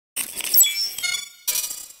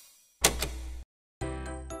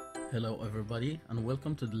Hello everybody and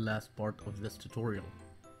welcome to the last part of this tutorial.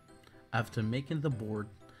 After making the board,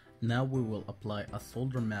 now we will apply a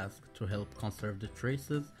solder mask to help conserve the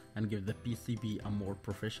traces and give the PCB a more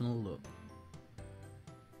professional look.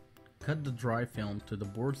 Cut the dry film to the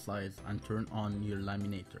board size and turn on your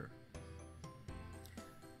laminator.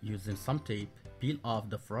 Using some tape, peel off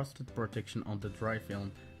the frosted protection on the dry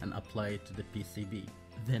film and apply it to the PCB.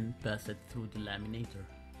 Then pass it through the laminator.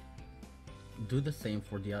 Do the same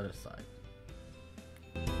for the other side.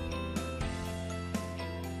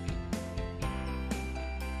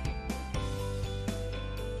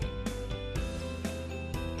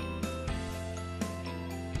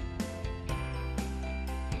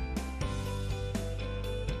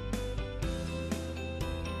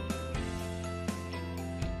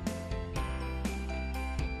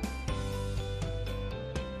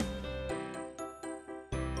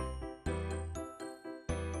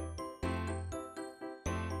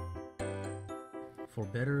 For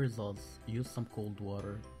better results, use some cold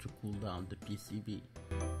water to cool down the PCB.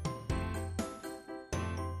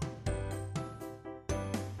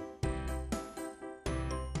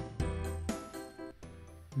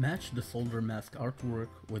 Match the solder mask artwork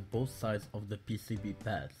with both sides of the PCB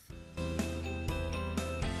pads.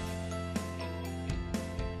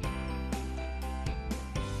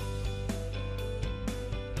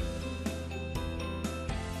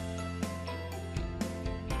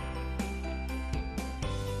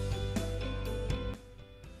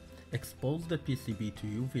 Expose the PCB to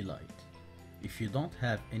UV light. If you don't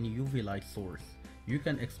have any UV light source, you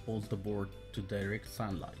can expose the board to direct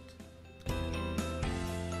sunlight.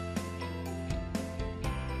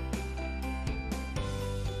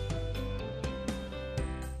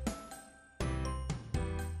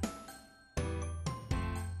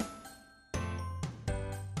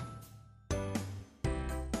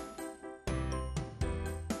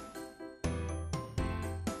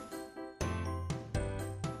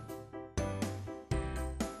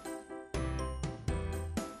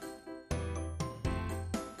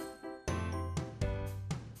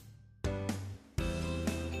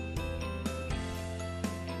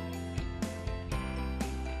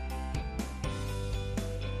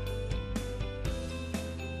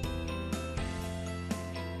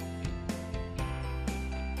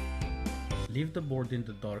 Leave the board in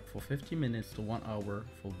the dark for 50 minutes to 1 hour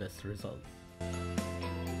for best results.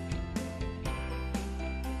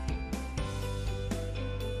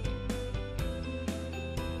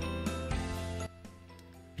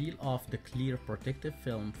 Peel off the clear protective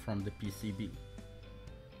film from the PCB.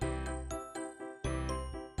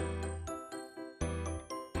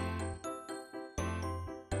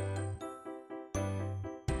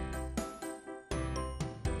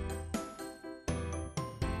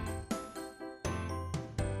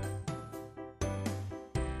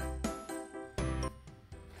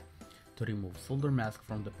 To remove solder mask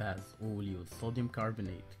from the pads, we will use sodium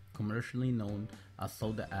carbonate, commercially known as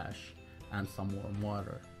soda ash, and some warm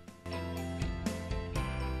water.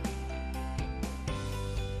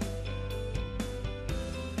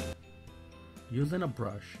 Using a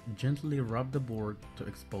brush, gently rub the board to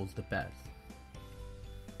expose the pads.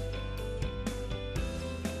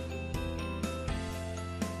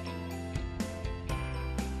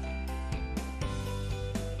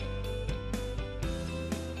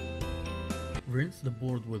 Rinse the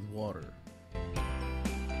board with water.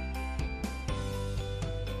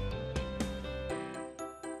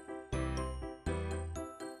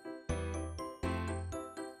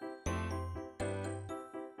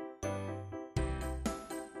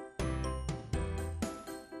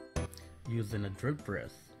 Using a drill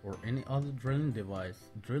press or any other drilling device,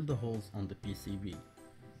 drill the holes on the PCB.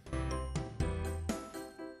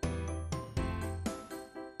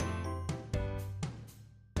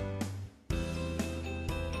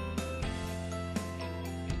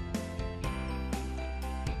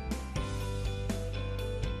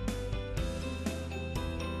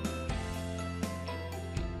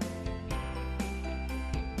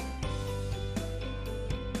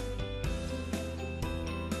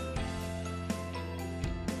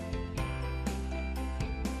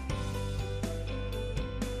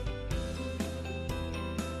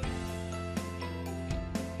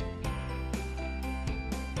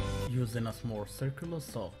 Using a small circular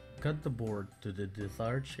saw, cut the board to the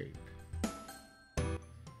desired shape.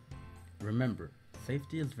 Remember,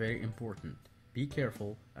 safety is very important. Be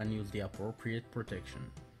careful and use the appropriate protection.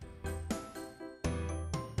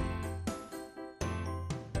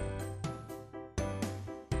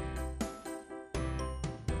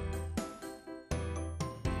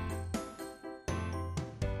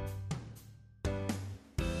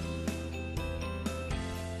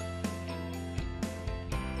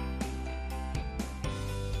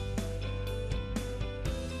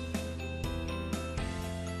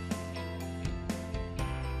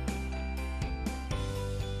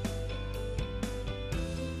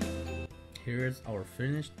 here is our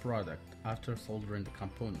finished product after soldering the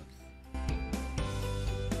components.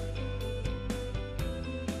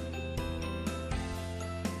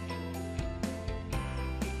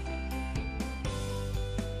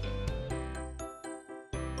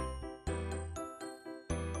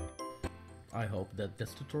 I hope that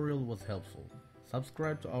this tutorial was helpful.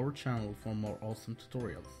 Subscribe to our channel for more awesome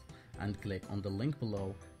tutorials and click on the link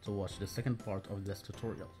below to watch the second part of this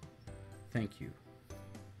tutorial. Thank you.